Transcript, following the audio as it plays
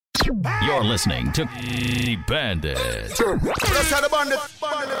You're listening to Bandit. Let's have the Bandit.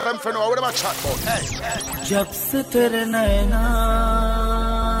 I'm for now. What about chat about? जब से तेरे नैना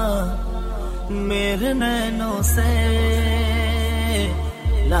मेरे नैनों से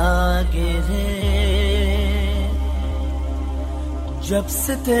लागे रे, जब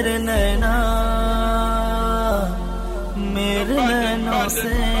से तेरे नैना मेरे नैनों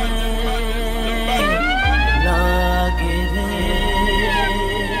से लागे रे,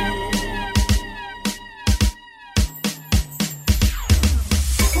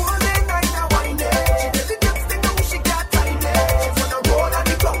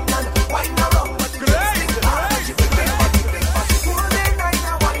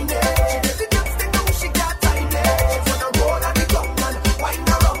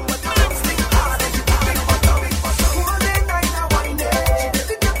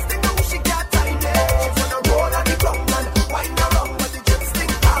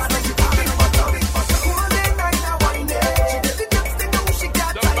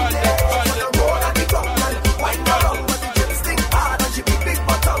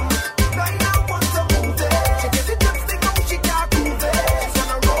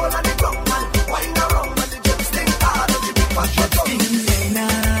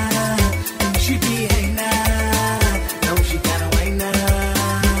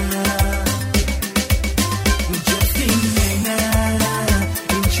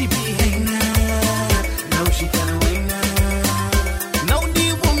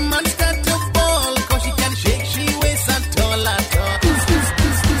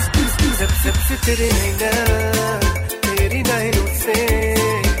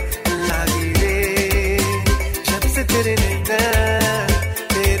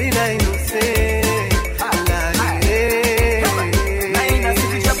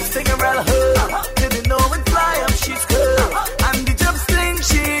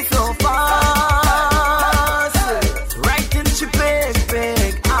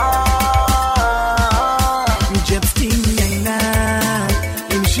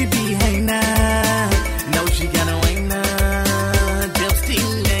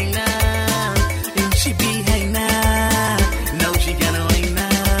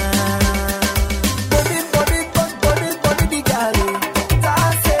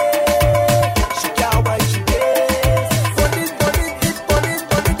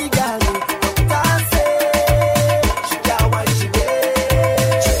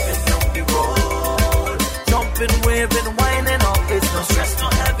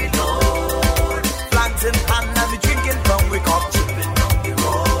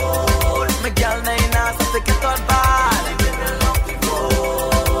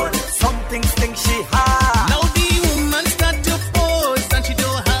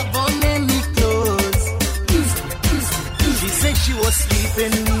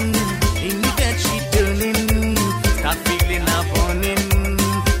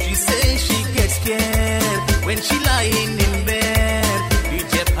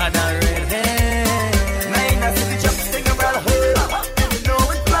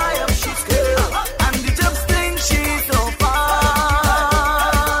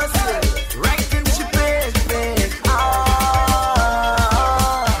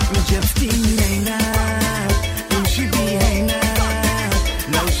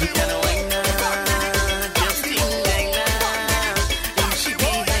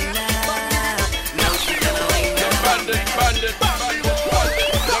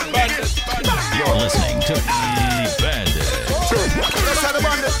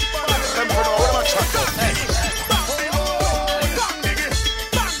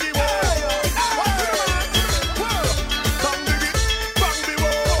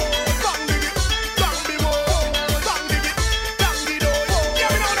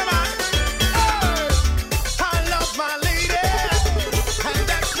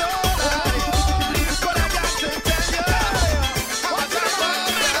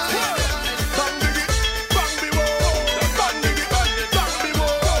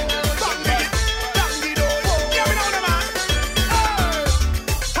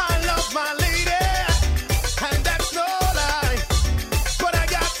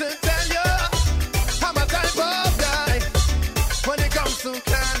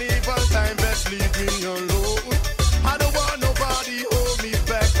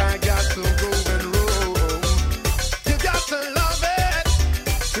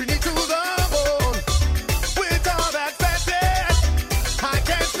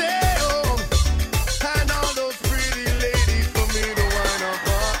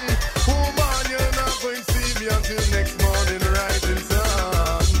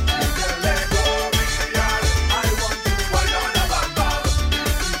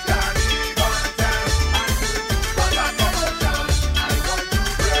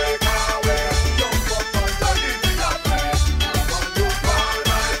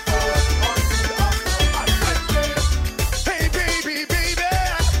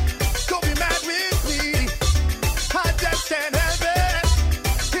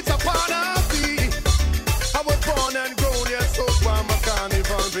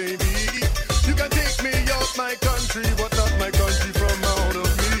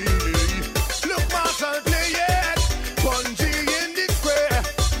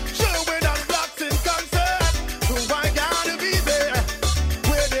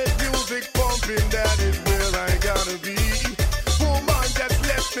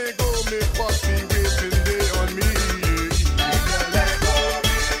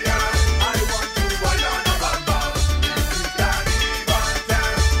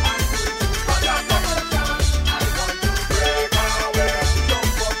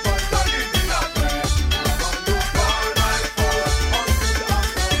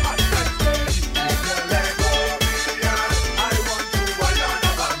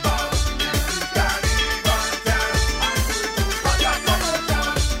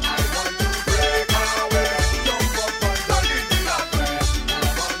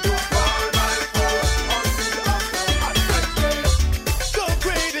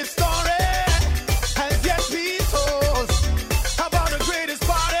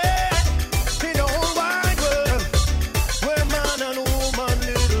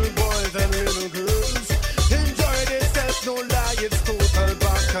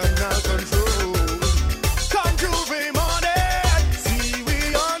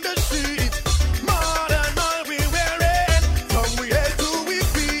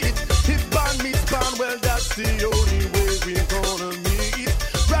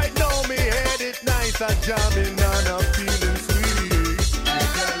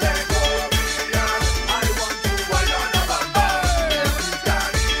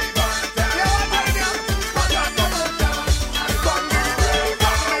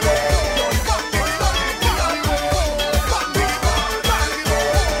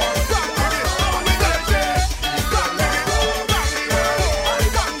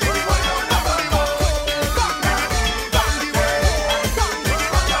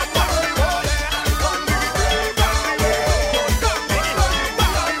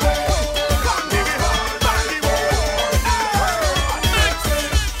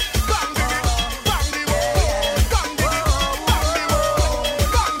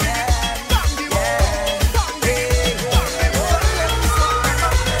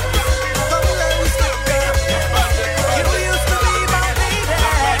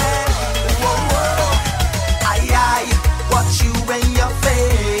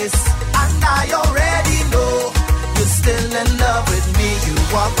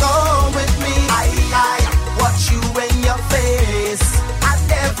 on with me. I watch you in your face,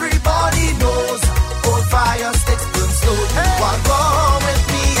 and everybody knows old fire sticks burn slow. You walk on with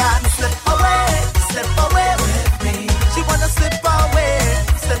me and slip away with me. She wanna slip away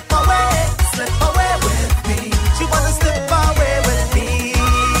with me. She wanna slip away with me.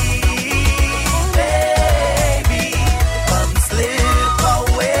 Baby, come slip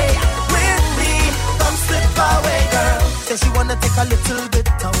away with me. Come slip away, girl. Say she wanna take a little bit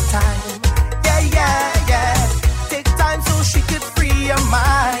of time. Yeah. Take time so she could free her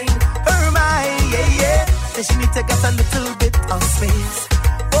mind. Yeah. Say she need to get a little bit of space.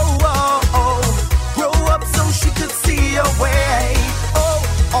 Oh. Grow up so she could see her way. Oh,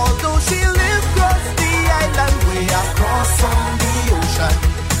 although she lived across the island, way across on the ocean,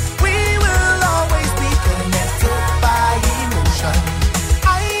 we will always be connected by emotion.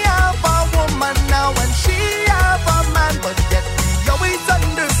 I have a woman now and she have a man, but yet we always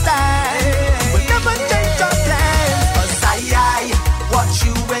understand. We'll never change our plans. 'Cause I watch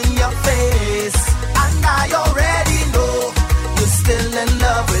you in your face, and I already know you're still in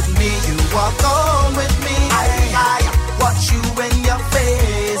love with me. You walk on with me. I watch you in your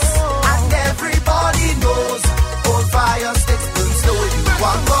face, and everybody knows old fire sticks burn slow. You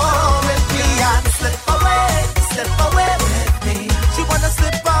walk on with me and slip away with me. She wanna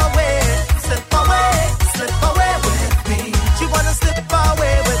slip away with me. She wanna slip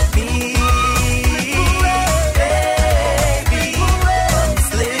away with me. Baby, come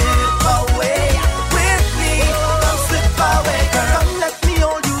slip away with me. Come slip away, girl. Come let me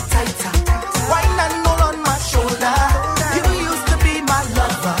hold you tighter. Wine and roll on my shoulder. You used to be my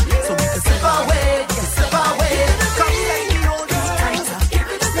lover, so we can slip away. Come let me hold you tighter.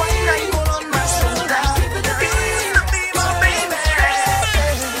 Wine and roll on my shoulder. You used to be my baby.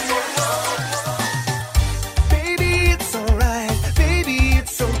 Baby, it's alright. Baby,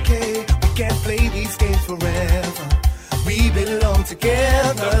 it's okay. We can't play these games forever. We belong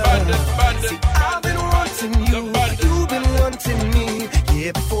together. See, I've been wanting you, you've been wanting me.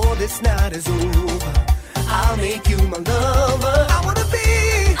 Yeah, before this night is over, I'll make you my lover. I wanna be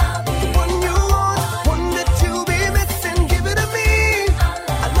the one you want, one that you'll be missing. Give it to me.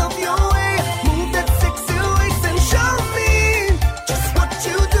 I love your way, move that sexy waist and show me just what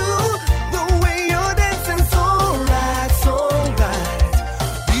you do. The way you're dancing, so right.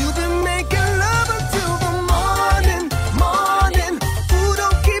 We'll be making love until the morning. Ooh,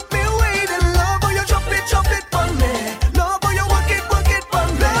 don't keep me waiting. Love, oh, you drop it on me. Love, oh, you work it on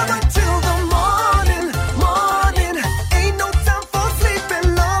me. Love until the morning. Ain't no time for sleeping.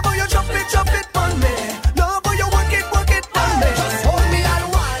 Love, oh, you drop it on me. Love, oh, you work it on me. Just hold me and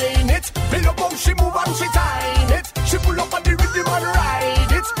whine it. Feel up how she move and she time it. She pull up on the rhythm and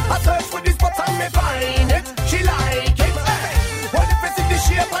ride it. I search for this spot and me find it. She like it. Hey. What if it's in the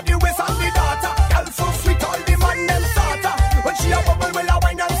shape of the waist and the data? Girl so sweet, all the man them starter. When she a bubble, well I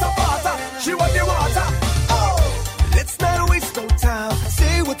wine and support her. She want the water. Oh, let's not waste no time.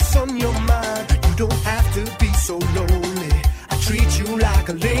 Say what's on your mind. You don't have to be so lonely. I treat you like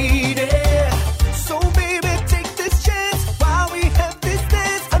a lady. So baby, take this chance while we have this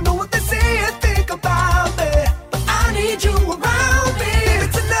dance. I know what they say and think about me, but I need you around me. Baby,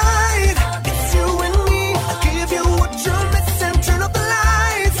 tonight, it's you and me. I'll give you what you're missing. Turn up the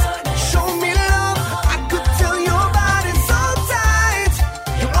lights. Show me love. I could tell your body's so tight.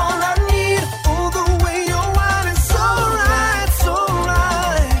 You're all I need. Oh, the way you're whining, so right.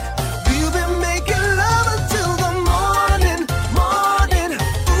 We'll be making love until the morning.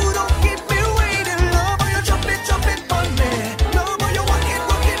 Ooh, don't keep me waiting. Love, oh, you drop it on me. Love, oh, you work it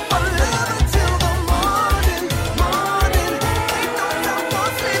on love until the morning. Ain't no time for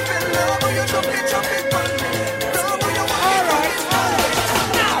sleeping. Love, oh, you drop it on me. Love, oh, you work it on me.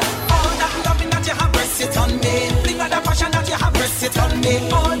 Now, all that loving that you have, press it on me. Bring all that passion that you have, press it on me.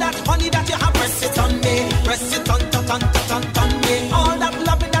 All that honey that you have, press it on me. Press it on me. All that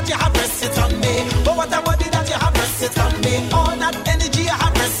loving that you have, press it on me. Oh, what a body that you have, press it on me. All that energy you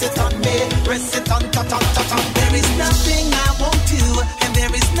have, press it on me. Press it on. There is nothing I won't do, and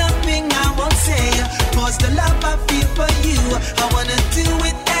there is nothing I won't say. 'Cause the love I feel for you, I wanna do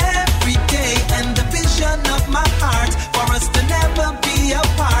it every day. And the vision of my heart, for us to never be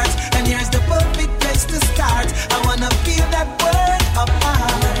apart. And here's the perfect place to start. I wanna feel that word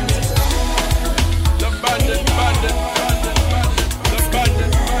apart. The Bandit.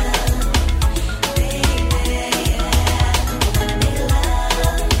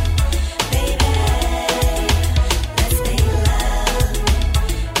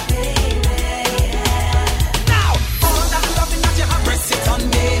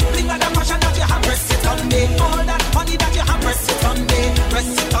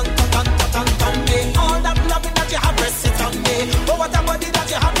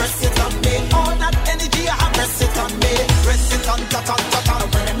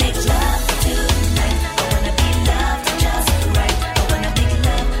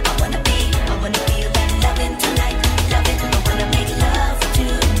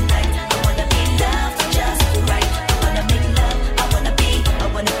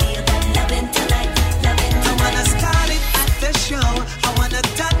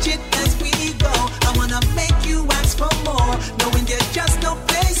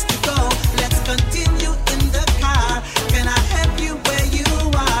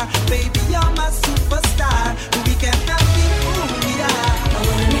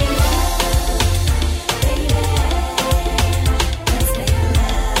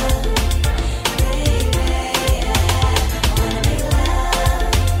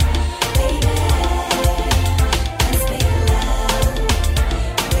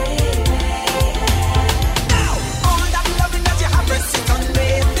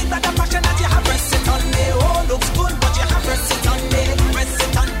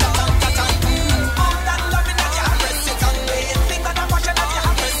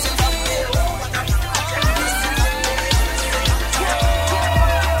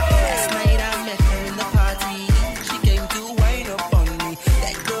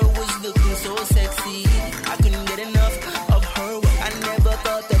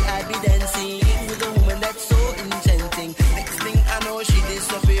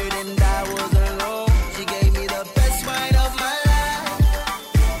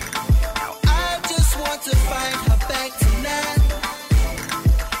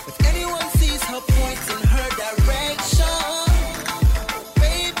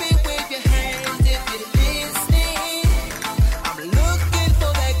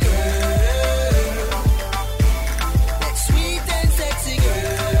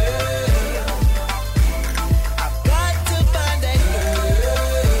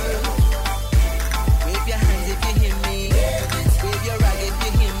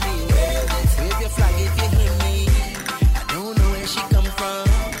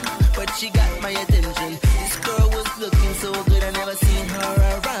 she got my attention. This girl was looking so good, I never seen her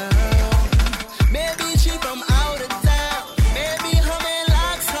around. Maybe she from out of town. Maybe her man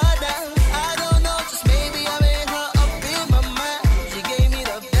locks her down. I don't know, just maybe I made her up in my mind. She gave me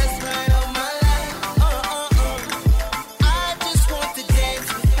the best night of my life. I just want to dance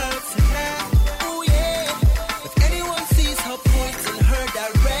with her tonight. Ooh yeah. If anyone sees her, point in her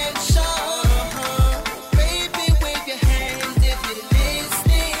direction. Baby, wave your hands if you're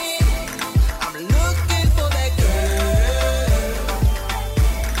listening. I'm looking for that girl,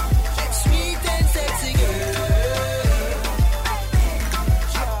 that sweet and sexy girl.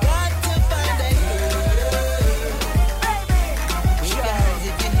 I got to find that girl. Wave your hands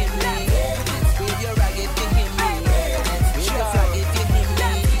if you hear me. Wave your rag if you hear me. Wave your flag if you hear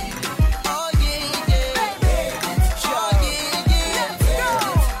me. Oh yeah, yeah. Oh yeah,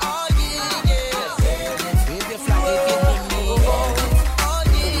 yeah. Oh yeah, yeah. Wave your flag if you hear me. Oh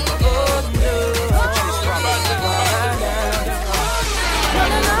yeah,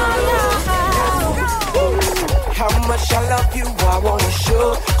 How much I love you, I wanna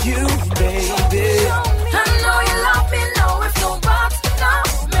show you, baby. I know you love me, no if no buts, no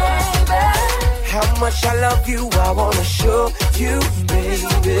maybe. How much I love you, I wanna show you,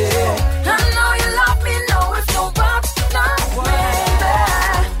 baby. I know you love me, no if no buts, no maybe.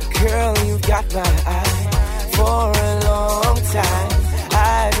 Girl, you got my eye for a long time. I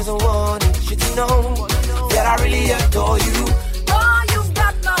just wanted you to know that I really adore you. Oh, you've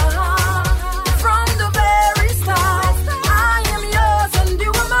got my heart from the very start. I am yours and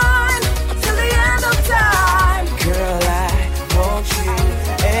you are mine till the end of time. Girl, I want you,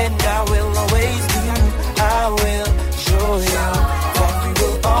 and I will always do. I will show you that we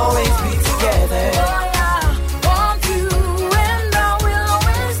will always be together. Oh, yeah, want you and I will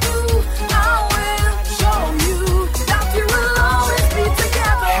always do. I will show you that we will always be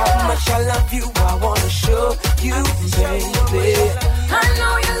together. How much I love you, I wanna show you, baby. I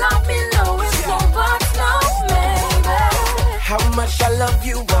know you love me, no it's no buts, no maybe. How much I love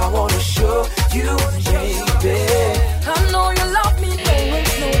you, I wanna show you, baby. I know you love me, no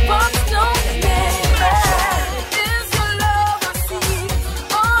it's no buts, no maybe. Is your love a seed?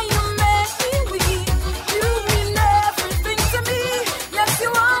 Oh, you make me weak. You mean everything to me. Yes, you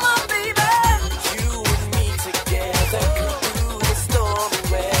are my baby. You and me together through the stormy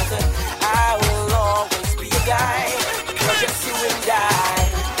weather. I will always be a guy, 'cause just you and I.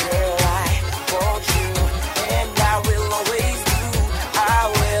 Girl, I want you, and I will always do. I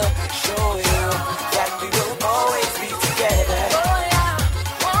will show you that we will always be together. Oh yeah,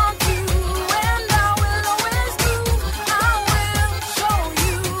 want you and I will always do. I will show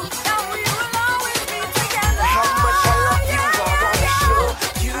you that we will always be together. How much I love you, I wanna show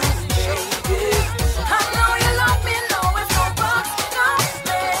you, baby. I know you love me, no it's no buts, no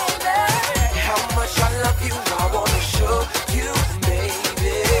maybe. How much I love you, I wanna show you,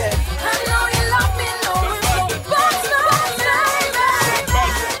 baby. I know you love me, no it's no buts, no maybe.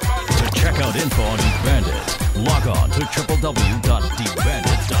 To check out info on The Bandit, log on to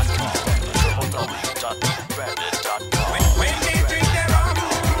www.thebandit.com. www.thebandit.com. When they drink their rum,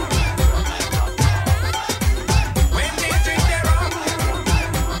 when they drink their rum,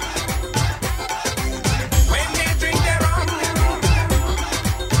 when they drink their rum,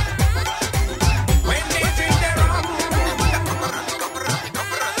 when they drink their rum.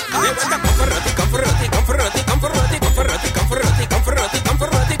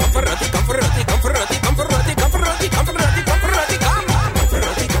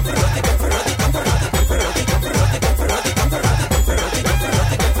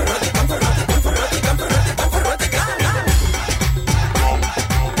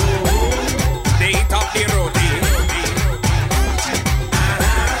 They eat up the roti.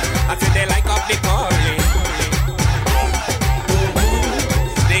 I said they like up the curry.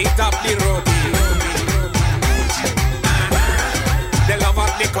 They eat up the roti. They love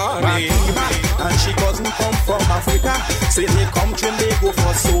up the curry. And she doesn't come from Africa. Say they come train, they go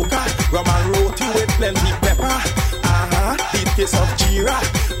for soca. Rum and roti with plenty pepper. The taste of Jira.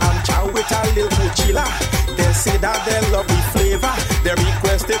 And chow with a little mochila. They say that they love the flavor. They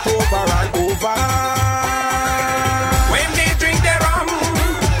request it over and over. When they drink their rum,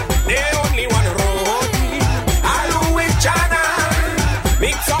 they only want roti. Aloo with chana,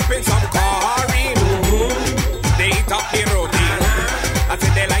 mix up in some curry. They eat up the roti. I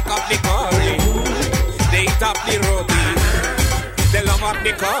said they like up the curry. They eat up the roti. They love up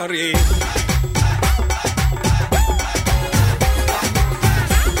the curry.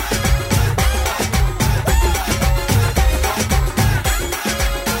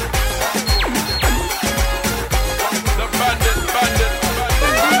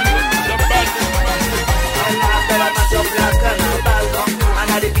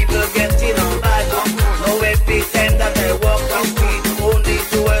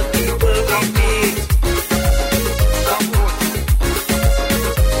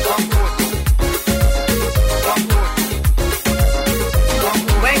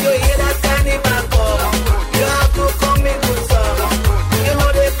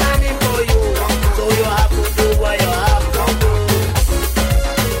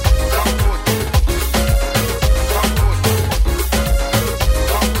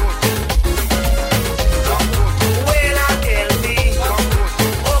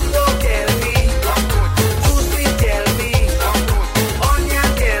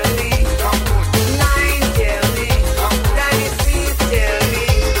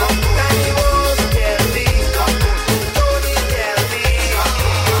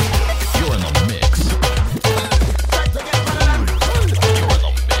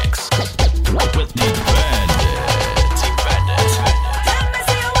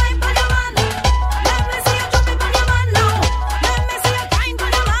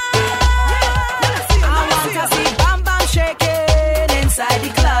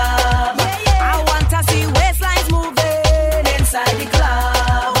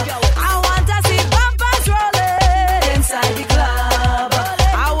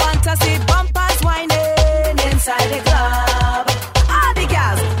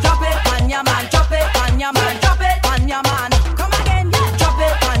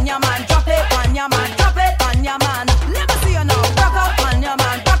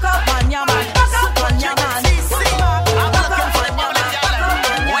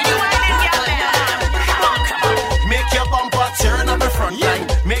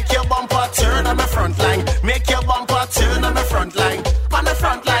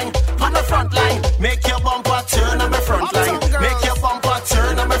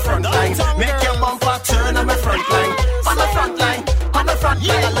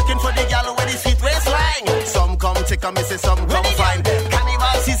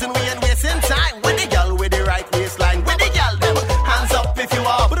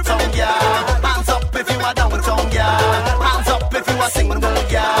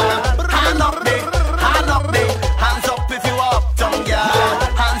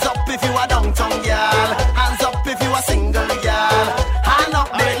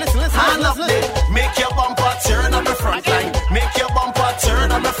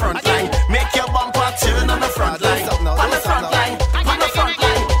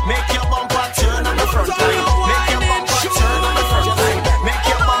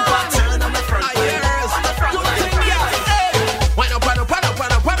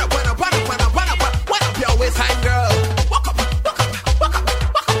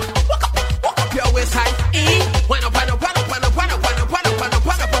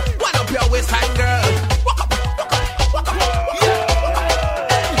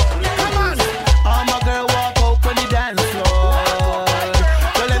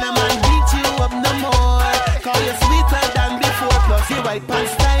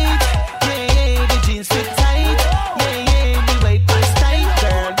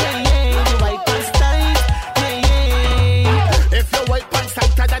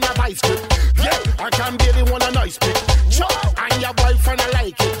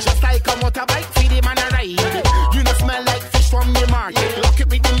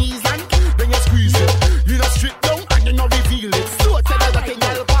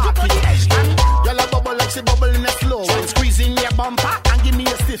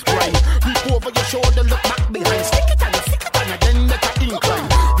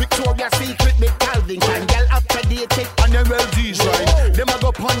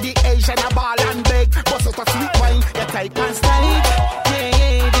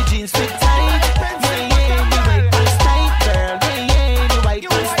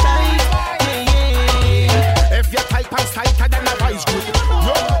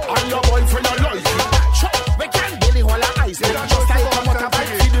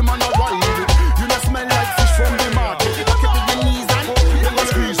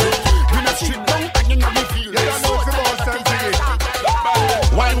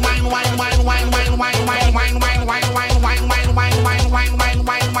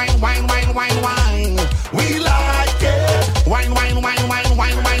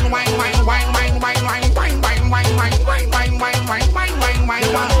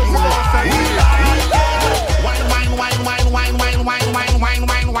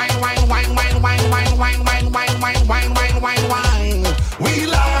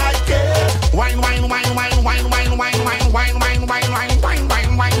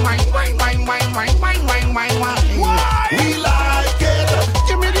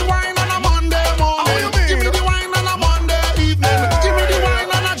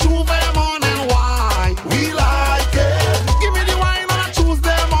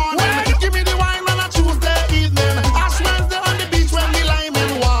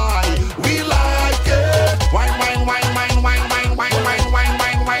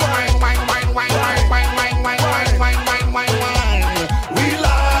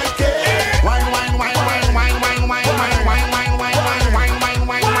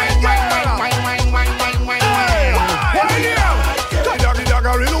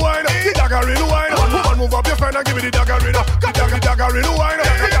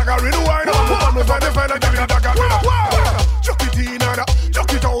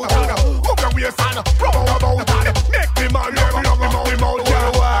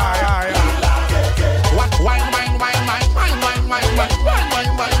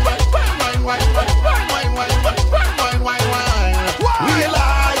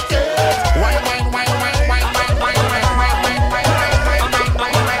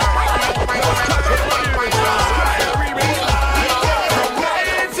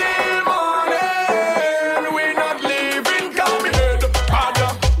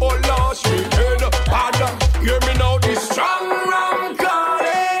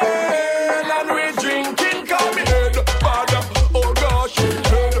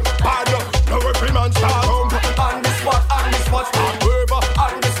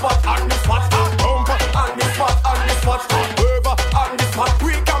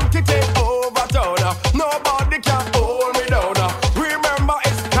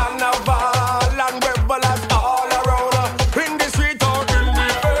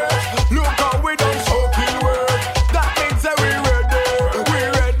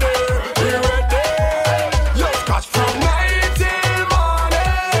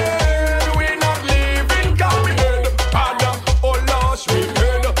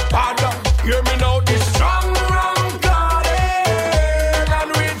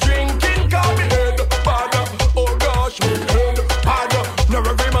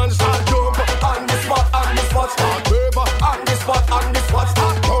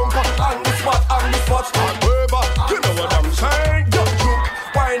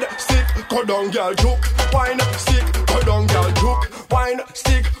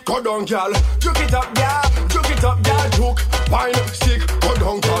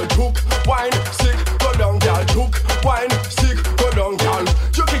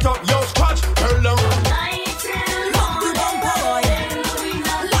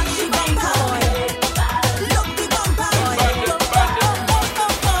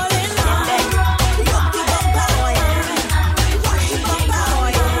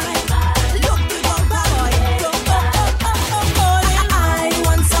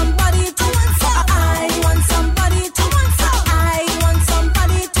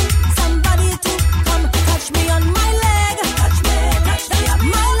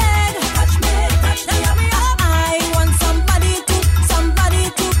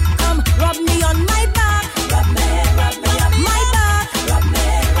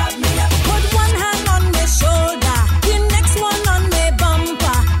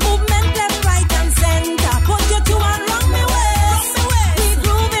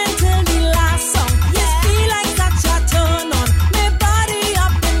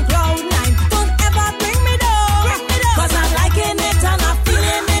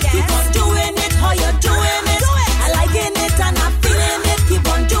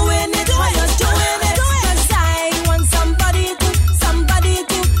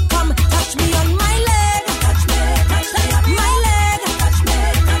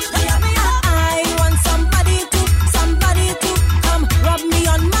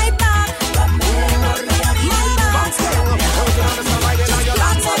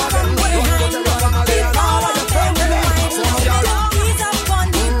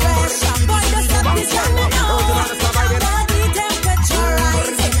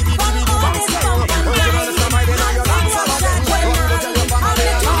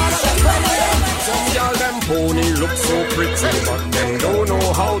 pretty, but them don't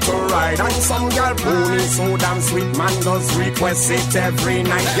know how to ride. And some girl pony so damn sweet, man does request it every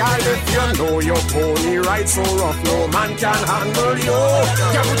night. Girl, if you know your pony ride so rough, no man can handle you.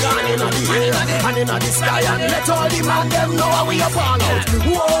 Girl, we gone in the air and in the sky, and let all the man them know how we up all out.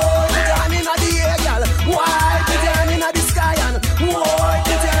 Whoa, we gone in the air, girl. Why we gone in the sky, and whoa,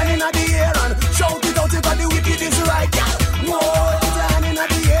 we gone in the air, and shout it out if the wicked is right, girl. Whoa, we gone in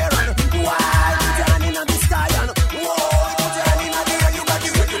the air, and why we gone in the sky, and whoa, we gone in the air, you got the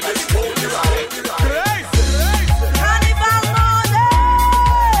wickedest pony ride. Carnival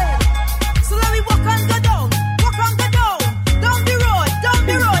morning. So let me walk and go down, down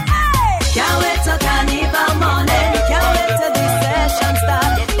the road, hey! Can't wait till carnival morning. Can't wait till the session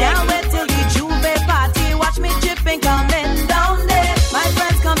start. Can't wait till the Juve party. Watch me dripping coming down there. My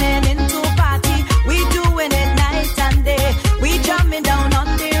friends coming into party. We doing it night and day. We jumping down on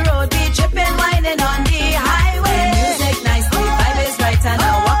the road. We tripping, whining on the highway. The music nice, the vibe is right, and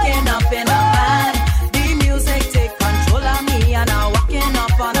I'm walking up in a van. The music take control of me, and I'm walking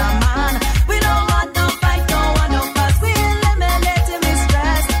up on a man. We don't want no fight, don't want no fuss. We eliminating the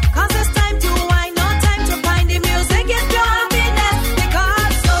stress. 'Cause it's time to wine, no time to find. The music is pure happiness.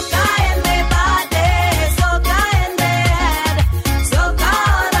 Because soca in the body, soca in the head, soca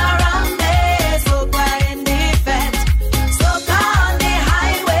all around me, soca in the fete, soca on the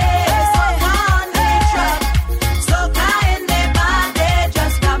highway, soca on the truck, soca in the body.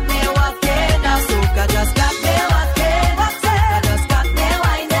 Just got me walking, now soca just got me walking, soca just got me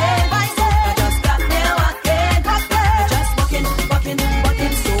whining, soca just got me walking, just walking,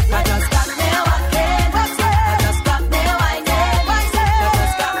 soca just got me walking, soca just got me whining, soca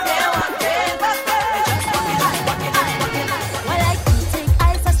just got me walking, just walking. Well, I can take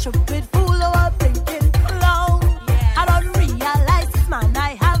ice, a stupid fool who are thinking alone. I don't realize this man,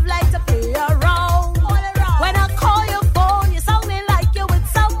 I have like to play around. When I call your phone, you sounding like you're with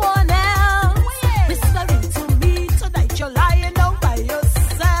someone else. Whispering to me tonight, you're lying down by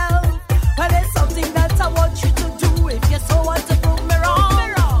yourself. Well, there's something that I want you to do if you so want to prove me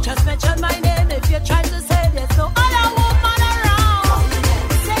wrong. Just mention my name if you're trying to say there's no other woman around.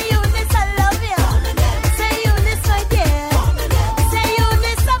 Say you this, I love you. Say you this, my dear. Say you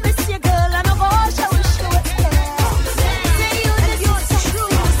this, I miss you, girl, and I'm gonna show you it's there. Say you this, you're so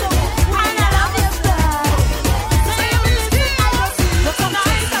true, and I love you, girl. Say you this, I love you. Look up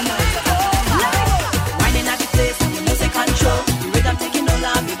nice, I'm Whining at the place, the music control. The rhythm taking all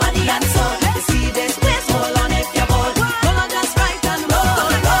of me body and soul. You see this place, hold on if you're bold. Hold on just right and roll.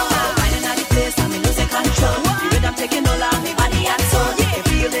 Whining at the place, the music control. The rhythm taking all of me body and soul. You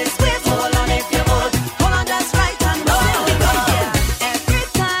feel this place, hold on if you're bold. Hold on just right and roll. Every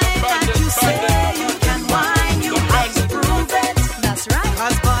time that you say you can whine, you have to prove it. That's right.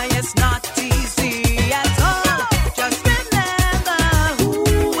 'Cause boy, it's not easy at all. Just remember who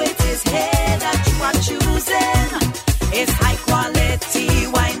it is here that you are choosing. It's high quality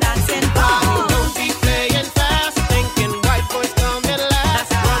wine that's in power. Don't be playing fast, thinking white boys coming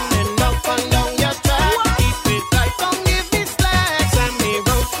last. Running up and down your track. Keep it tight, don't give me slack. Send me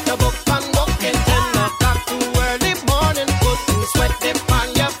wrote the book and walking 10 o'clock to early morning. Putting sweat dip on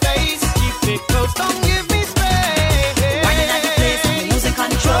your face. Keep it close, don't give me space. Whining at the place, the music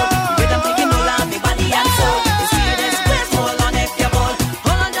control. Rhythm taking all of me body and soul. You see this place, hold on if you're bold.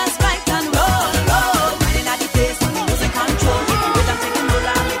 Hold on just right and roll. Whining at the place, the music control. Rhythm taking all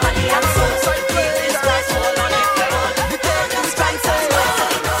of me body and soul. So you feel this place, hold on if you're bold. Hold just right and roll.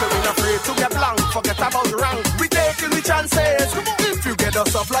 So we're not afraid to get blank, forget about the rank. We taking the chances. If you get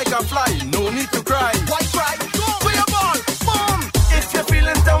us off like a fly, no need to cry. Why cry? Go for your ball, boom. If you're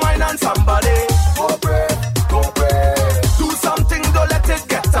feeling to wine on somebody, go brave, go brave. Do something, don't let it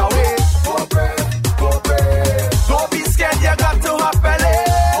get away. Go brave, go brave. Don't be scared, you got to have belly.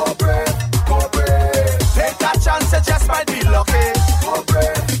 Go brave, go brave. Take that chance, it just might be lucky. Go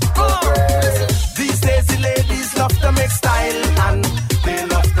brave, go brave. These days the ladies love to make style, and they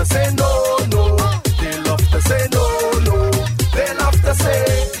love to say no, no. They love to say no, no. They love to say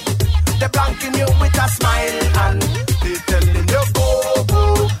they're blanking you with a smile, and they telling you go, go.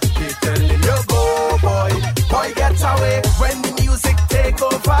 They telling you go, boy. Boy, get away when the music take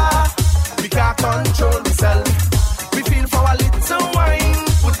over. We can't control ourselves. We feel for a little wine,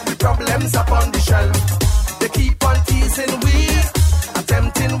 put the problems up on the shelf. They keep on teasing we,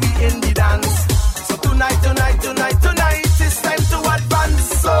 attempting we in the dance. So tonight, it's time to advance.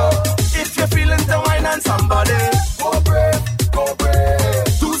 So if you're feeling the wine on somebody, go brave, go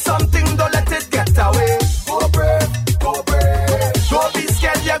brave. Do something, don't let it get away. Go brave, go brave. Don't be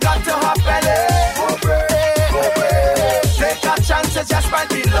scared, you got to have belly. Go brave, go brave. Take a chance, it just might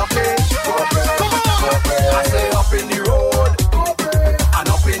be lucky. Go brave, go brave. I say up in the road.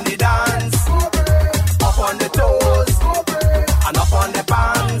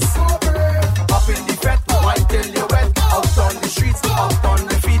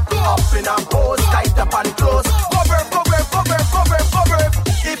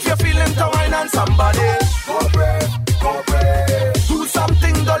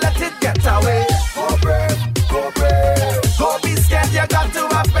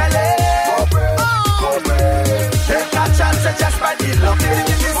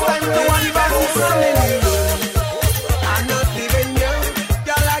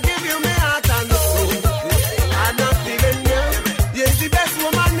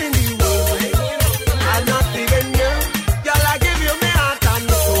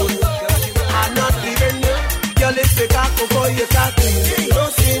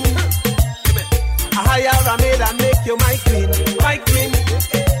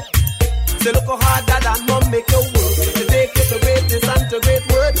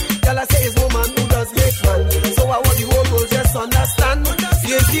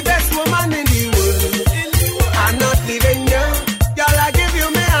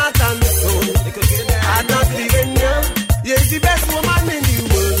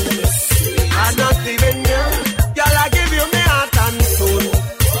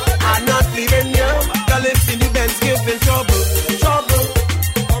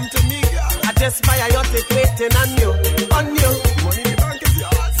 just buy a yacht, it waiting on you. Money in the bank is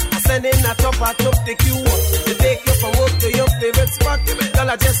yours. I send in a top, I top, take you up. To take you from work to your favorite spot. Girl,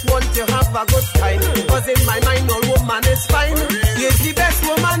 I just want to have a good time. Cause in my mind, all woman is fine. You're the best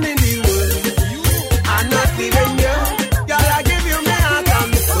woman in the world. I'm not leaving you. Girl, I give you my heart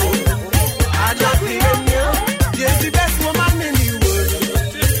and soul. I'm not leaving you. You're the best woman in the world.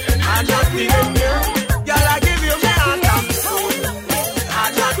 I'm not leaving you. Girl, I give you my heart and soul.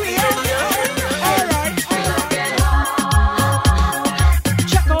 I'm not leaving you. Alright.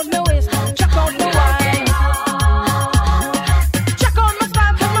 Check out my waist, check out my wine. Check out my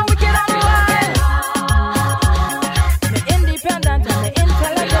style, cause my wicked and wild. Me independent and me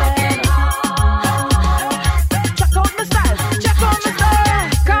intelligent. Check out my style, check out my style.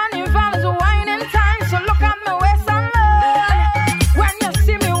 Carnival is a whining time, so look at my waist and learn. When you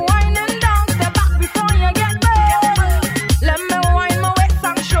see me whining down, step back before you get burned. Let me wind my waist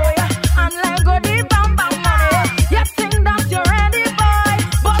and show ya. I'm like goody bam bam money. You think that you're ready, boy,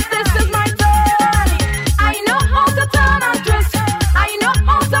 but this is my turn. I know how to turn and twist. I know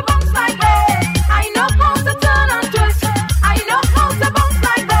how to bounce like this. I know how to turn and twist. I know how to bounce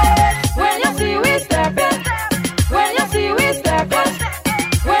like this. When you see we step in, when you see we step in,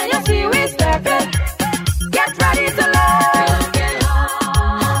 when you see we step in, get ready to learn.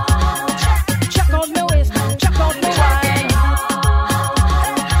 Check out my waist, check out my wine.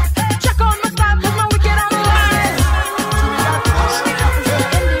 Check out my style, cause my wicked and wild.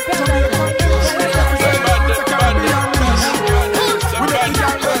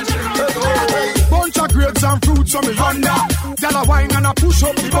 Bunch of grapes and fruits on me under. Girl a wine and a push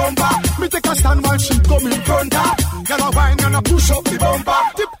up the bumper. Me take a stand while she come in front her. Girl a wine and a push up the bumper.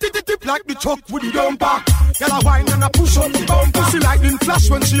 Tip tip tip tip like the truck with the dumper. Girl a wine and a push up the bumper. See lightning flash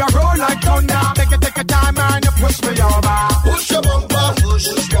when she a roll like thunder. Take a time and you push me over. Push your bumper, push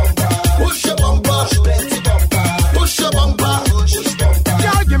your bumper, push your bumper, plenty bumper, push your bumper, push your bumper.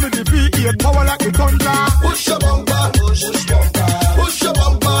 Girl give me the V8 power like the thunder. Push your bumper, push your bumper, push your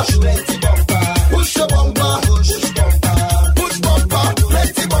bumper, plenty bumper, push your bumper, push your bumper, push bumper,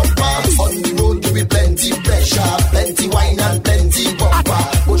 plenty bumper. On the road give me plenty pleasure, plenty wine and plenty bumper.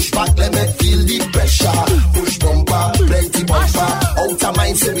 Push back, let me feel the pressure. Push bumper, plenty bumper. Out of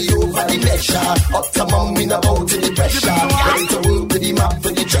mind, say we over the measure. Up to mom, we not out in the pressure. Ready to work with the map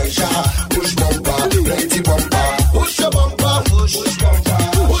for the treasure. Push bumper, plenty bumper. Push your bumper, push bumper.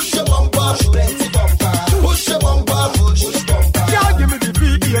 Push your bumper, plenty bumper. Push your bumper, push bumper. Girl give me the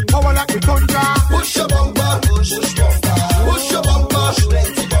V8 power like the thunder. Push your bumper, push bumper. Push your bumper,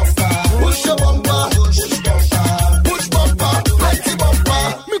 plenty bumper. Push your bumper, push bumper. Push bumper, plenty bumper.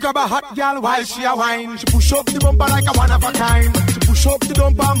 Me grab a hot girl while she a wine. She push up the bumper like a one of a kind. She push up the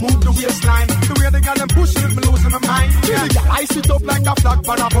bumper, move the waistline. The way the girl them push it, me losing my mind. Yeah, the girl ice it up like a flag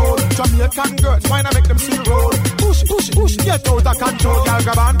on a pole. Jamaican girls, why not make them see the road? Push, push, push, get out of control. Girl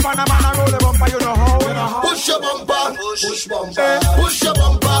grab on pan a man and roll the bumper, you know how. Push your bumper, push bumper. Push your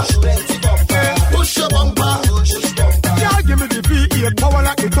bumper, plenty bumper. Push your bumper, push bumper. Girl give me the V8 power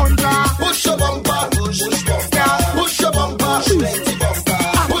like the thunder. Push your bumper, push bumper. Push your bumper, plenty bumper.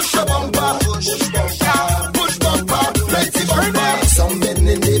 Push your bumper, push bumper. Push bumper, plenty bumper. Some men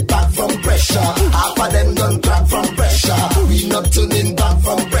in the back from pressure. Half of them done crack from pressure. We not turning back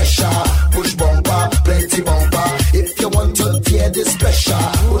from pressure. Push bumper, plenty bumper. If you want to tear this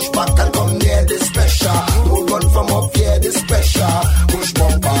pressure, push back and come near this pressure. Don't run from up here this pressure. Push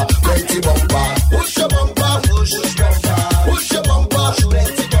bumper, plenty bumper. Push your bumper, push bumper. Push your bumper,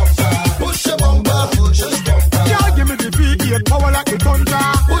 plenty bumper. Push your bumper, push bumper. Girl give me the V8 power like the thunder.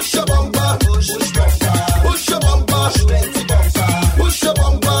 Push your bumper, push bumper. Push your bumper, plenty bumper. Push your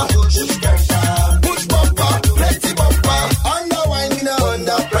bumper, push bumper. Push bumper, plenty bumper. Under wine, we not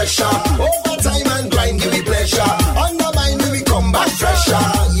under pressure. Overtime and grind, give me pleasure. Under mind, we come back fresher.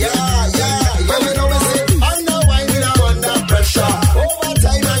 Yeah, we know we say. Under wine, we not under pressure.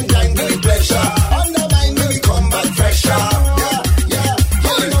 Overtime and grind, give me pleasure. Under mind, we come back fresher. Yeah,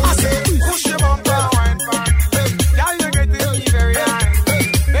 we know we say. Push your bumper, wine fan. Girl you get it very high.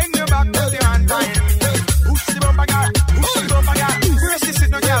 Bend your back, put your hand tight. Push the bumper, girl. Push the bumper, girl. Brace this,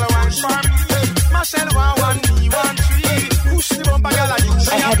 no girl, wine fan. Marshall, 1, 1, me, 1, 3. Push the bumper, girl, you.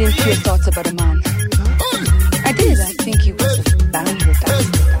 I had impure thoughts about a man. I did. I think he was a bandit.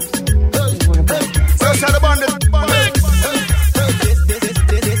 We were a bandit. First had a bandit.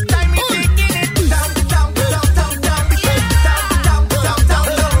 This time we taking it down, down, down, down, down, down, down, down, down,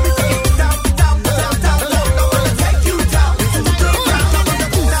 down, down, down, down, down. Gonna take you down, down, down,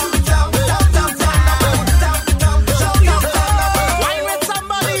 down, down, down, down. Wine with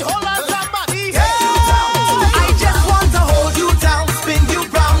somebody, hold on somebody. I just want to hold you down, spin you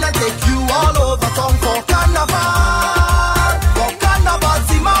round and take you all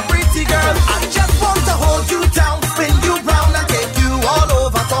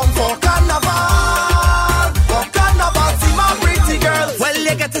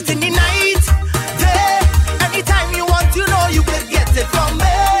you get it in the night. Day, anytime you want, you know you can get it from me.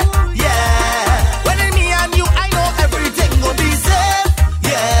 Yeah, when it's me and you, I know everything will be safe.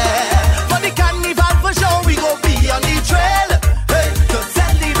 Yeah, for the carnival for sure, we go be on the trail. Hey, to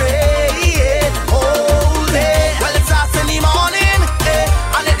celebrate, oh, yeah. Well, it starts in the morning,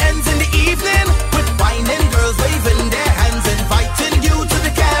 and it ends in the evening with wine and girls waving their hands, inviting you to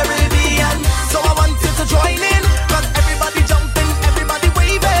the Caribbean. So I want you to join in, 'cause everybody jumping, everybody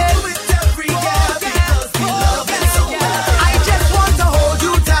waving. With every girl, because we love it so much. I just want to hold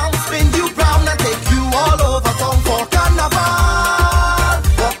you down, spin you round, and take you all over town for carnival.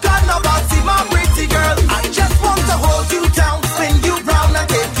 For carnival, see my pretty girl. I just want to hold you down, spin you round, and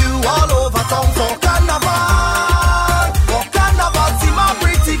take you all over town for carnival. For carnival, see my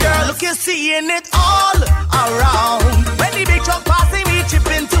pretty girl. Look, you're seeing it all around. When the big truck passing, we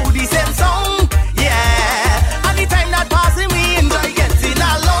chipping to the same song. Yeah, anytime that passing, we enjoy getting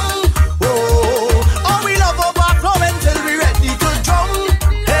along. Oh, we love our back flow until we ready to drum.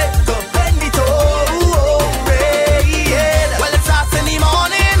 Hey, to bend it yeah. Well, it starts in the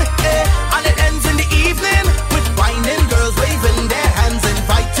morning, and it ends in the evening with wine and girls waving their hands,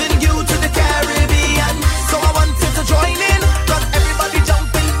 inviting you to the Caribbean. So I want you to join in, 'cause everybody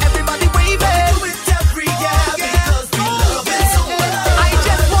jumping, everybody waving. With every girl, because we love it so much. I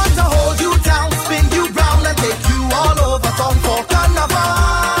just want to hold you down, spin you round, and take you all over town for carnival.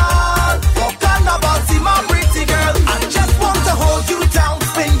 For carnival, see my pretty girl. I just want to hold you down,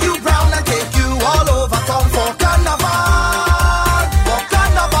 spin you round, and take you all over town for carnival. For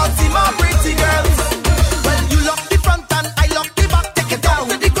carnival, see my pretty girl. Well, you lock the front and I lock the back. Take it down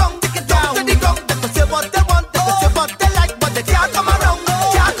to the ground, take it down to the ground. They can say what they want, they can say what they like, but they can't come around,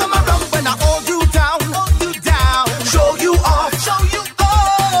 can't come around when I hold you down, show you off,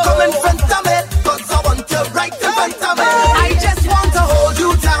 come in front of me, 'cause I want you right in front of me. I just want to hold you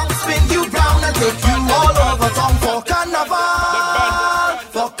down, spin you round, and take you all over town for carnival.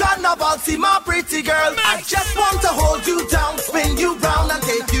 For carnival, see my pretty girl. I just want to hold you down, spin you round, and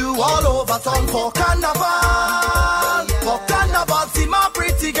take you all over town for carnival. For carnival, see my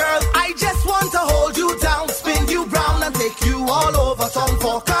pretty girl. I just want to hold you down, spin you round, and take you all over town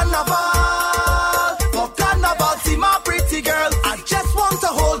for carnival. For carnival, see my pretty girl. I just want to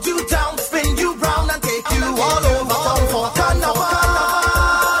hold you down, spin you round, and take you all over town for carnival.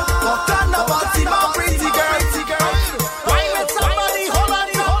 For carnival, see my pretty girl. Why let somebody hold on,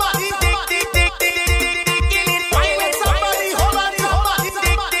 dick, dick, dick, dick, dick, dick, dick. Why let somebody hold on, dick,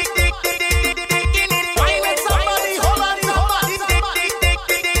 dick, dick, dick, dick, dick, dick, dick. Why let somebody hold on, dick, dick, dick, dick,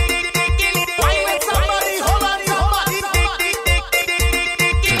 dick, dick, dick. Why let somebody hold on, dick, dick, dick, dick, dick, dick,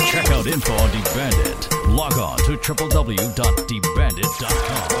 dick. To check out info on The Bandit, log on to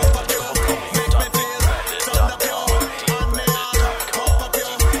www.thebandit.com.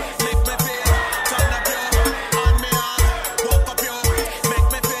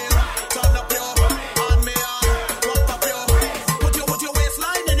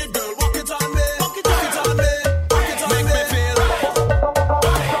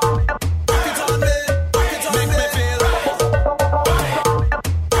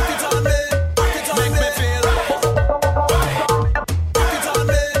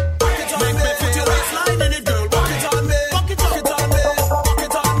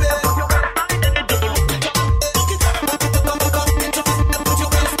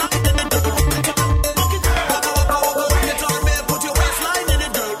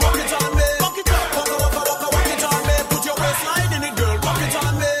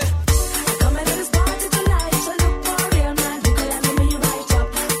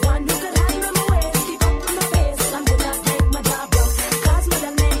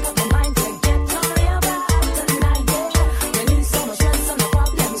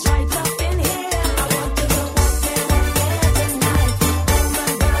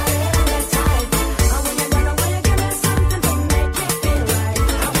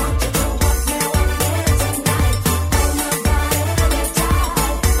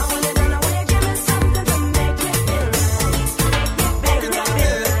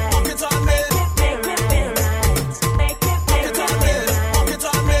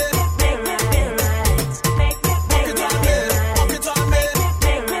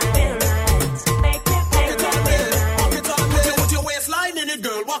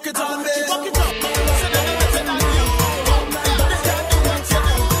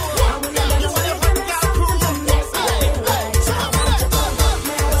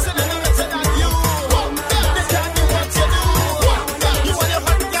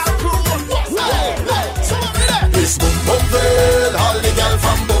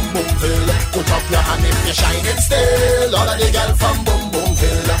 Put up your hand if you're shining still. All of the girl from Boom Boom Hill.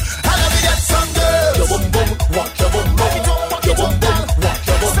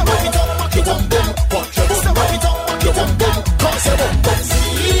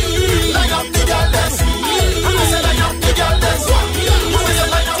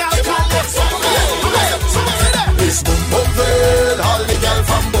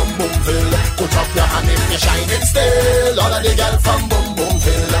 shining still. All of the girl from Boom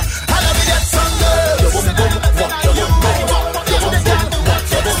Boomville. I love you get some girl. Your boom boom, walk your boom boom, your boom boom, walk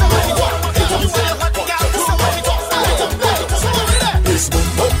your boom boom, your boom boom, walk your boom boom. This Boom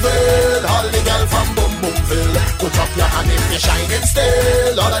Boomville, all of the girl from Boom Boomville. Put up your hand if you're shining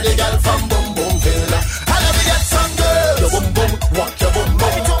still. All of the girl from Boom Boomville. I love you get some girl. Your boom boom, walk your boom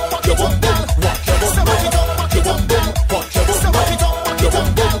boom, your boom boom, walk your boom boom, your boom boom, walk your boom boom, your boom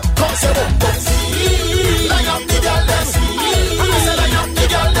boom, come say boom boom. Line up the girl, let's see. I say line up the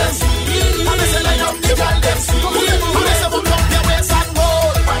girl, let's see. I say line up the girl, let's see. I say put up your waist and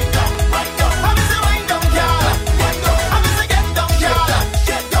roll. Wind down, wind down. I say wind down, girl. I say get down, girl.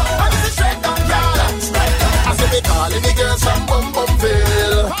 Get down. I say straight down, girl. I say we calling the girls from Boom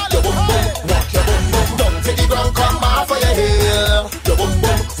Boomville. Your boom boom, walk your boom boom. Down to the ground, come off for your heel. Your boom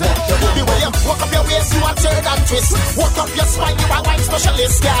boom, walk your boom. The way you walk up your waist, you a turn and twist. Walk up your spine, you a wine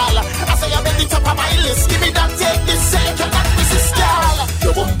specialist, girl. I say you're at the top of my list. Give me that, take this, say you not resist, girl.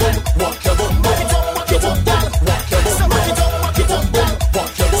 Your boom boom, walk your boom boom. Your boom boom, walk your boom boom. Your boom boom,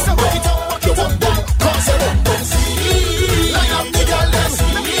 walk your boom boom. Your boom boom, come say boom boom. Line up the girl, let's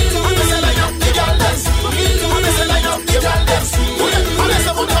see. I say line up the girl, let's see. I say line up the girl, let's see. I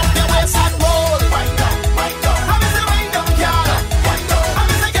say put up your waist and roll. Wind down, wind down. I say wind down, girl. Wind down. I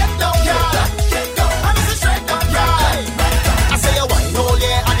say get down, girl. Get down. I say straight down, girl. I say you wine all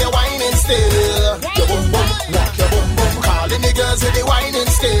yeah and you whining still. Your boom boom, walk your boom boom. Calling the girls with the whining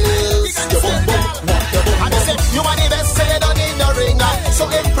stills. Your boom boom, walk your boom boom. And they say you are the best, say you don't need no ring. So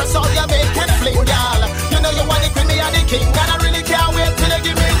impress all you make it fling, girl. You know you want the queen, me and the king, and I really can't wait till you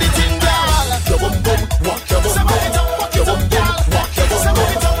give me the thing, girl. Your boom boom, walk your boom boom. Your boom boom, walk your boom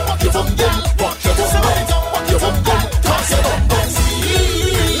boom. Your boom boom, walk your boom boom. Your boom boom, toss your boom boom.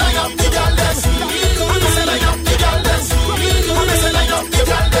 Line up the girl, let's see. I say line up the girl, let's see. I say line up the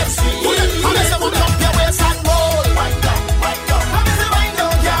girl, let's see. I say put up your waist and roll. Wind down, wind down. I say wind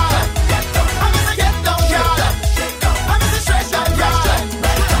down, girl. Get down. I say get down, girl. Get down. I say straight down, girl.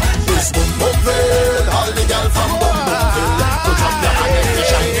 This Boom Boomville, all the girl from Boom Boomville. Put up your hand if you're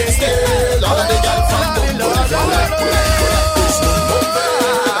shining still. All of the girl from Boom Boomville. This Boom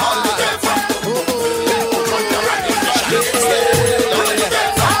Boomville, all the girl from Boom Boomville. Put up your hand if you're shining still. All of the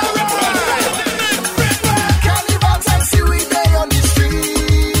girl from Boom Boomville. Carnival taxi we day on the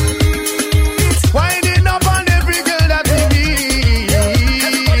street. Winding up on every girl that we meet.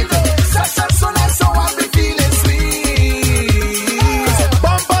 So nice, so I be feeling sweet.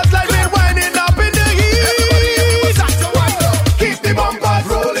 Bumpers like we're winding up in the heat. Keep the bumpers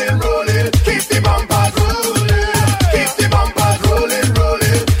rolling, rolling. Keep the bumpers rolling. Keep the bumpers rolling,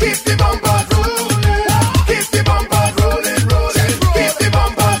 rolling. Keep the bumpers rolling. Keep the bumpers rolling, rolling. Keep the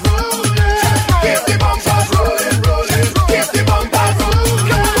bumpers rolling. Keep the bumpers rolling, rolling. Keep the bumpers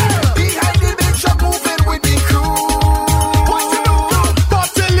rolling. Behind the big truck moving with the crew. What you do?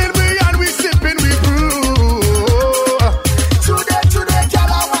 Bottling we and we sipping we brew. Today,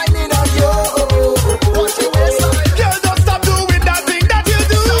 girl, I'm whining on you. What you waist up? Girl, don't stop doing that thing that you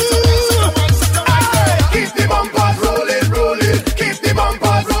do. Keep the bumpers rolling, rolling. Keep the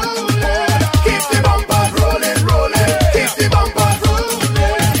bumpers rolling. Keep the bumpers rolling, rolling. Keep the bumpers rolling.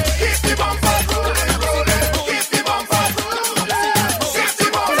 Keep the bumpers rolling, rolling. Keep the bumpers rolling. Keep the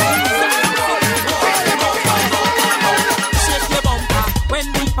bumpers Shake your bumper when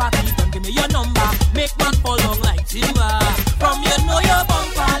we party. Don't give me your number. Make man fall down like Jiva. From you know your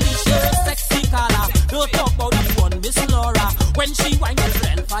bumper, Alicia, sexy color. Don't talk about the one Miss Laura. When she whine it's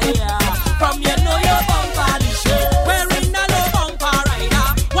real fire. From you know your bumper, Alicia. Wearing a low bumper rider.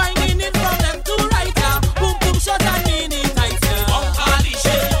 Whining it from left to right. Boom boom shot and mini tight. Bumper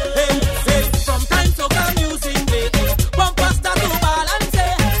Alicia. Hey, hey. From time to come using way. Bumper start to balance.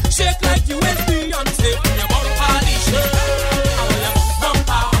 Shake like you and Beyonce. Your bumper Alicia.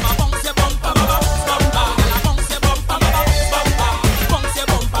 Bumper, bounce your bumper, bounce bumper, bounce your bumper, bounce bumper, bounce your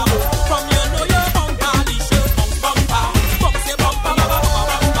bumper. From you know your bumper, Alicia, bounce bumper, bounce your bumper, bounce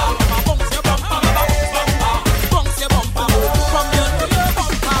bumper, bounce your bumper, bounce bumper, bounce your bumper. From you know your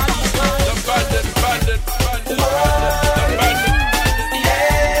bumper, Alicia. The bandit, bandit, bandit, bandit,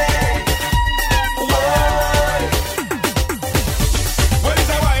 Well, it's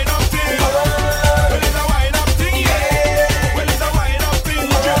a wine up thing. Well, it's a wine up thing, yeah. Well, it's a wine up thing.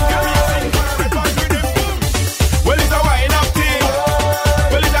 Jim Carrey sing for the red band with them boom. Well, it's a wine up thing.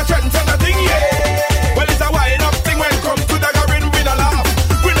 Well, it's a trend setter thing, yeah. Well, it's a wine up thing when come to the gathering with a laugh.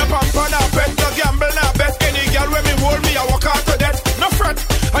 With a pump and a bet, no gamble, no bet. Any girl when me hold me, I walk out to death. No fret,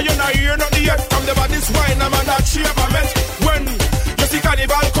 and you not hear nothing yet. From the baddest wine, I'm on that shape I met. When you see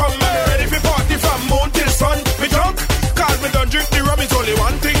carnival come, and ready for party from moon till sun. Me drunk, cause me don't drink the rum. It's only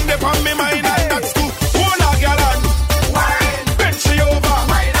one thing they on me mind, and that's to hold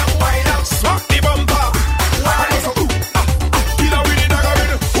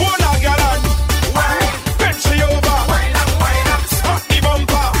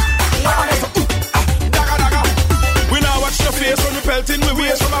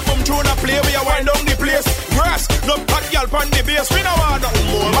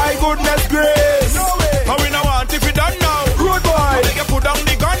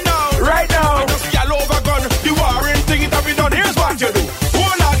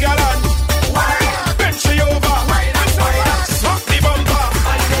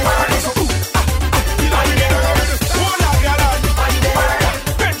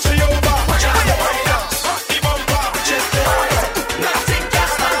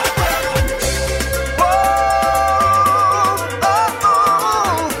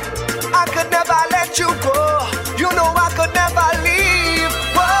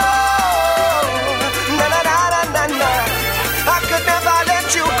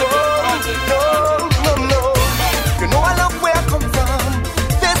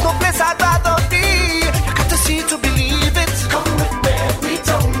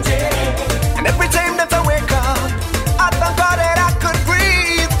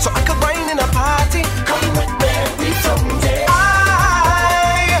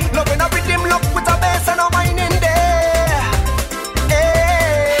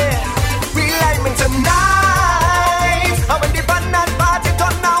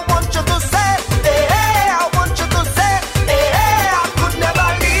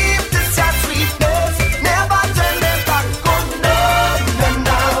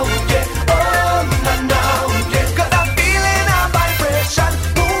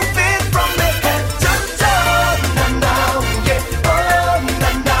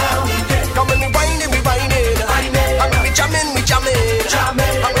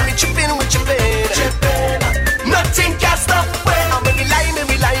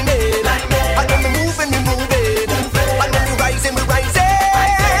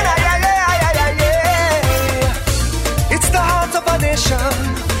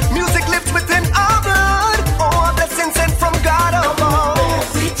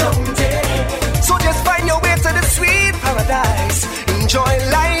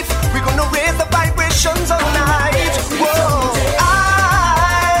vibrations all night. Whoa,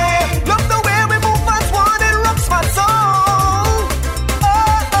 I love the way we move as one, it rocks my soul. Oh,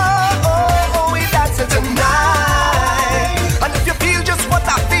 oh, oh, oh, we dancing tonight. And if you feel just what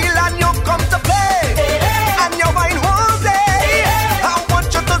I feel and you come to play, and your mind whole day, I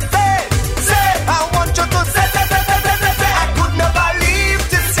want you to say, I want you to say, I could never leave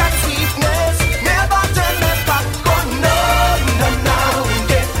this your sweetness, never turn me back. Oh no, no, no,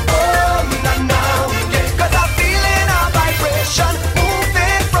 yeah. Oh no, no, yeah. 'Cause I'm feeling a vibration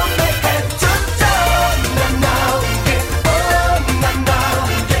moving from the head to toe. No, no, yeah. Oh no, no,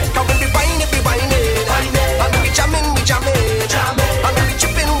 yeah. 'Cause when we whine it, and we jamming, and we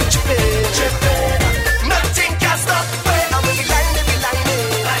chipping, nothing can stop. And when we line it, and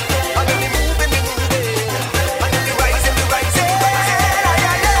when we moving, and when we rising,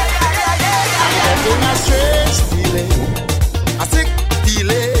 I'm getting a strange feeling, a sick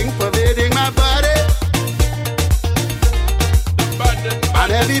feeling pervading my body.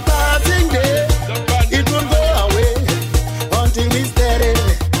 And every passing day, it will go away, haunting me steady.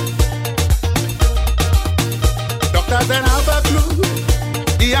 Doctors don't have a clue,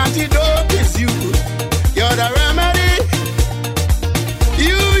 the antidote is you. You're the remedy.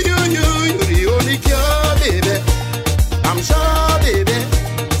 You, the only cure, baby. I'm sure, baby,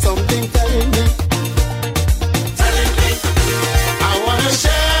 something telling me. I wanna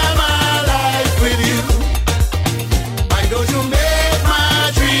share my life with you. Why don't you make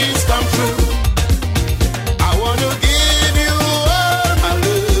my dreams come true? I wanna give you all my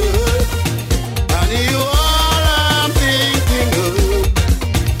love, and you all I'm thinking of.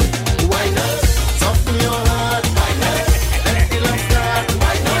 Why not soften your heart? Why not let the love start?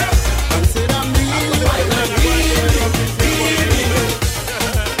 Why not consider me? Why not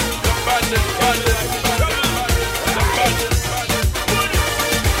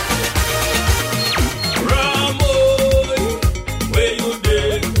Where you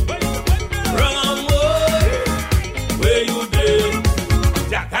did? Ramoy, where you did?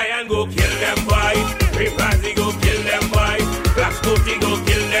 Jack Iron go kill them boy. Ripazi go kill them boy. Black Scotty go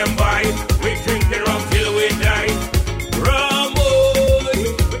kill them boy. We drink the rum till we die. Ramoy,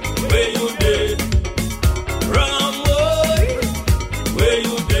 where you did? Ramoy, where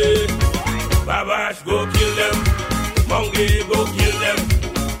you did? Babash go kill them. Monkey go kill them.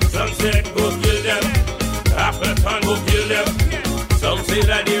 Sunset go kill them. Appleton go kill them. Some say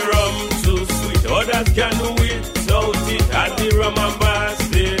that the rum too sweet, others can do it salty. As the rum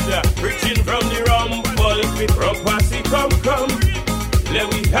ambassador, preaching from the rum pulpit, rum posse come. Let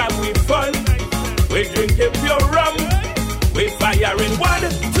we have we fun. We drink a pure rum. We fire in 1,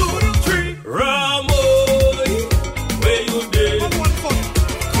 2, 3. Rum, where you did?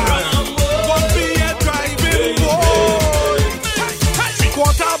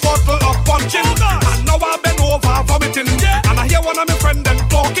 Quarter bottle of punching, and now I've been over vomiting. And I hear one of my friends them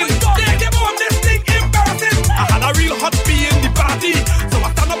talking. They want this thing embarrassing. I had a real hot pee in the party, so I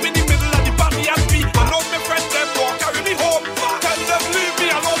stand up in the middle of the party and pee. And now my friends them walk carry me home. Tell them leave me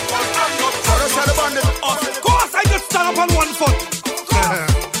alone, 'cause I'm not sorry. Of course I just stand up on one foot.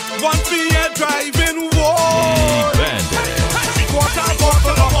 One beer driving whoa. Quarter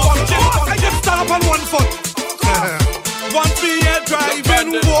bottle of punching, I just stand up on one foot. One beer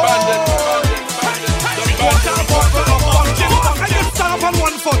driving whoa. Quarter bottle of punching, I just stand up on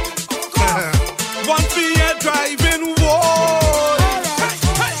one foot. One beer driving whoa.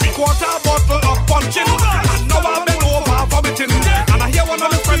 Quarter bottle of punching, and now I've been over vomiting. And I hear one of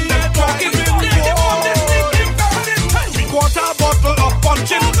my friends them talking. Quarter bottle of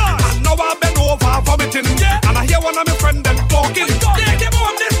punching, and now I've been over vomiting. And I hear one of my friends them talking.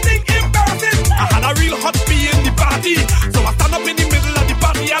 I had a real hot pee in the party, so I stand up in the middle of the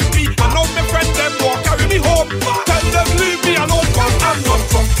party and pee. And now my friends them walk carry me home. Tell them leave me alone, 'cause I'm not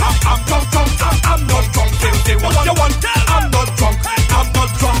drunk. I'm not drunk. I'm not drunk. Say what you want. I'm not drunk. I'm not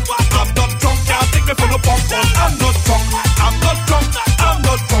drunk. I'm not drunk. Can't take me for no punk. I'm not drunk. I'm not drunk. I'm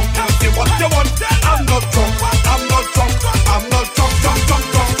not drunk. Say what you want. I'm not drunk. I'm not drunk. I'm not drunk.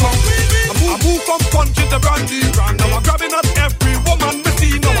 I move from punching to brandy. Now I'm grabbing at every woman me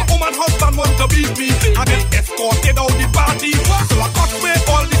see. Now a woman husband want to beat me. I get escorted out the party, so I cut away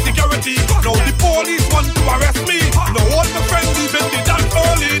all the security. Now the police want to arrest me. Now all my friends leaving the dance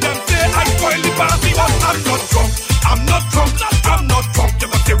early. Them say I spoil the party, but I'm not drunk. I'm not drunk. I'm not drunk. You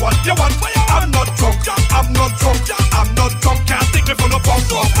must say what you want. I'm not drunk. I'm not drunk. I'm not drunk. Can't take me for no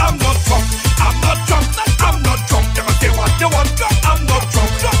punk. I'm not drunk. I'm not drunk. I'm not drunk. You must say what you want. I'm not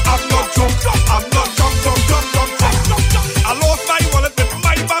drunk. I'm not drunk. I'm not drunk. I lost my wallet with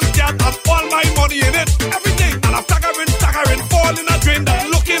my bank card and all my money in it. Everything. And I'm staggering, falling a drain that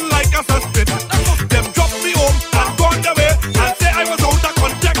looking like a suspect.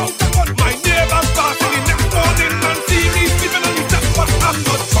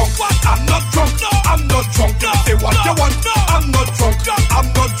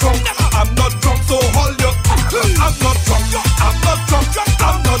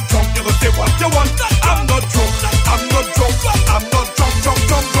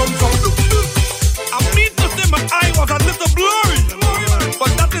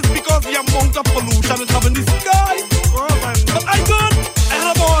 amount of pollution is having the sky. But I good. I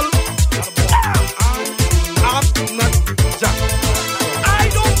have all. I'm not Jack. I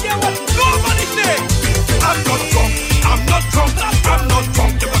don't care what nobody say. I'm not drunk. I'm not drunk. I'm not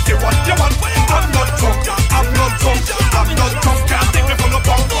drunk. You must say what you want. I'm not drunk. I'm not drunk. I'm not drunk. Can't take me from the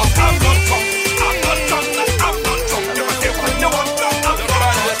pump. I'm not drunk. I'm not drunk. I'm not drunk. You must say what you want. I'm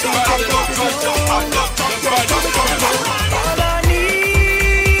not drunk. I'm not drunk. I'm not drunk. All I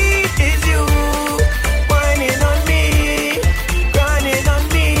need is you whining on me, grinding on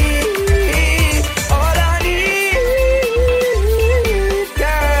me. All I need,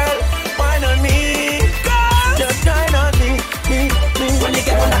 girl, whine on me, just whine on me. When you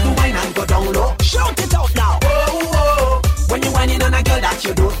get on that wine and go down low, shout it out now. Oh, oh. When you whining on a girl that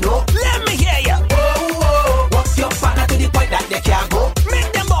you don't know, let me hear ya. Oh, oh. Walk your partner to the point that they can't go.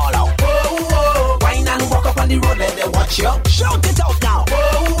 Make them all out. Oh, oh. Wine and walk up on the road, let them watch you. Shout it out now.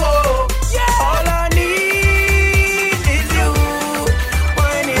 Oh, oh. Yeah. All I need is you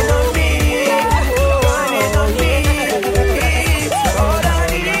whining on me, grinding on me. All I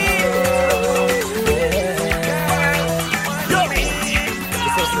need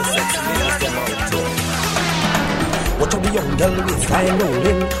What are the young girl with flying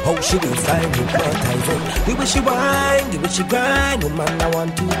rolling? How she be flying hypnotizing? The way she whine, the way she grind. Oh man, I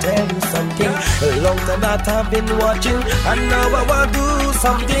want to tell you something. A long time that I've been watching, and now I want to do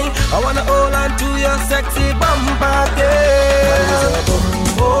something. I wanna hold on to your sexy bumper, girl.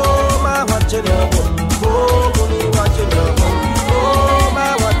 Oh my, watching your boom, oh me watching your boom, oh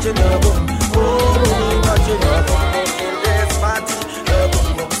my, watching your boom, oh me watching your boom. In this party, your boom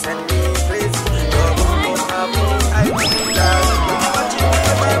boom send me crazy. Your boom boom have me.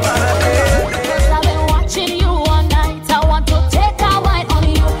 I've been watching you all night. I want to take a wine on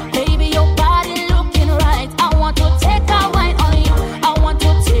you. Baby, your body looking right. I want to take a wine on you. I want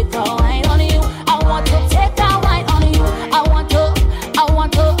to take a wine on you. I want to take a wine on you. I want to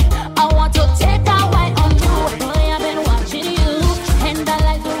take a wine on you. Boy, I've been watching you, and I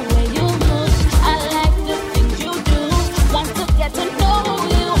like the way you move. I like the things you do. Want to get to know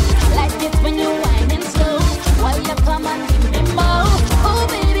you. Like it when you whine and slow. While you come and give me more. Oh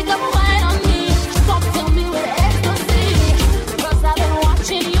baby, come wine on me. Come fill me with ecstasy. 'Cause I've been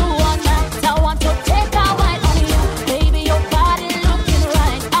watching you all night. I want to take a wine on you. Baby, your body looking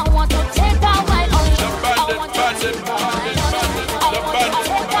right. I want to take a wine on you. I want to take a wine on you. I want to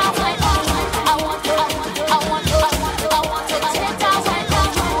take a wine on you. I want to take a wine on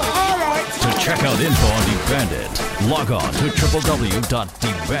you. To check out info on The Bandit, log on to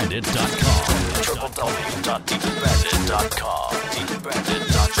www.thebandit.com. www.thebandit.com.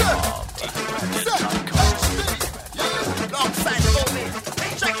 thebandit.com. Alongside the old man.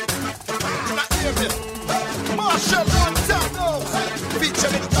 Check it. You not hear this? Marshall Montano.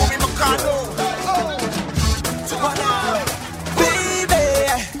 Featuring Omi Macano. baby.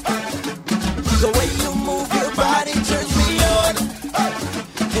 The way you move your body turns me on.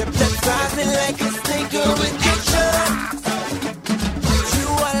 Hypnotize me like a stinker with action. You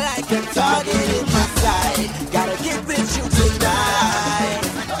are like a target in my sight. Gotta get with you tonight,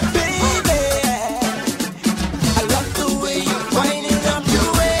 baby. I love the way you're winding up your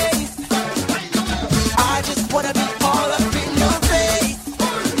waist. I just wanna be all up in your face.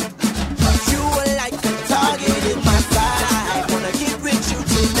 You are like a target in my sight. Wanna get with you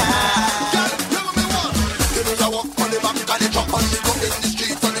tonight. Give me a walk on the back and the drop on the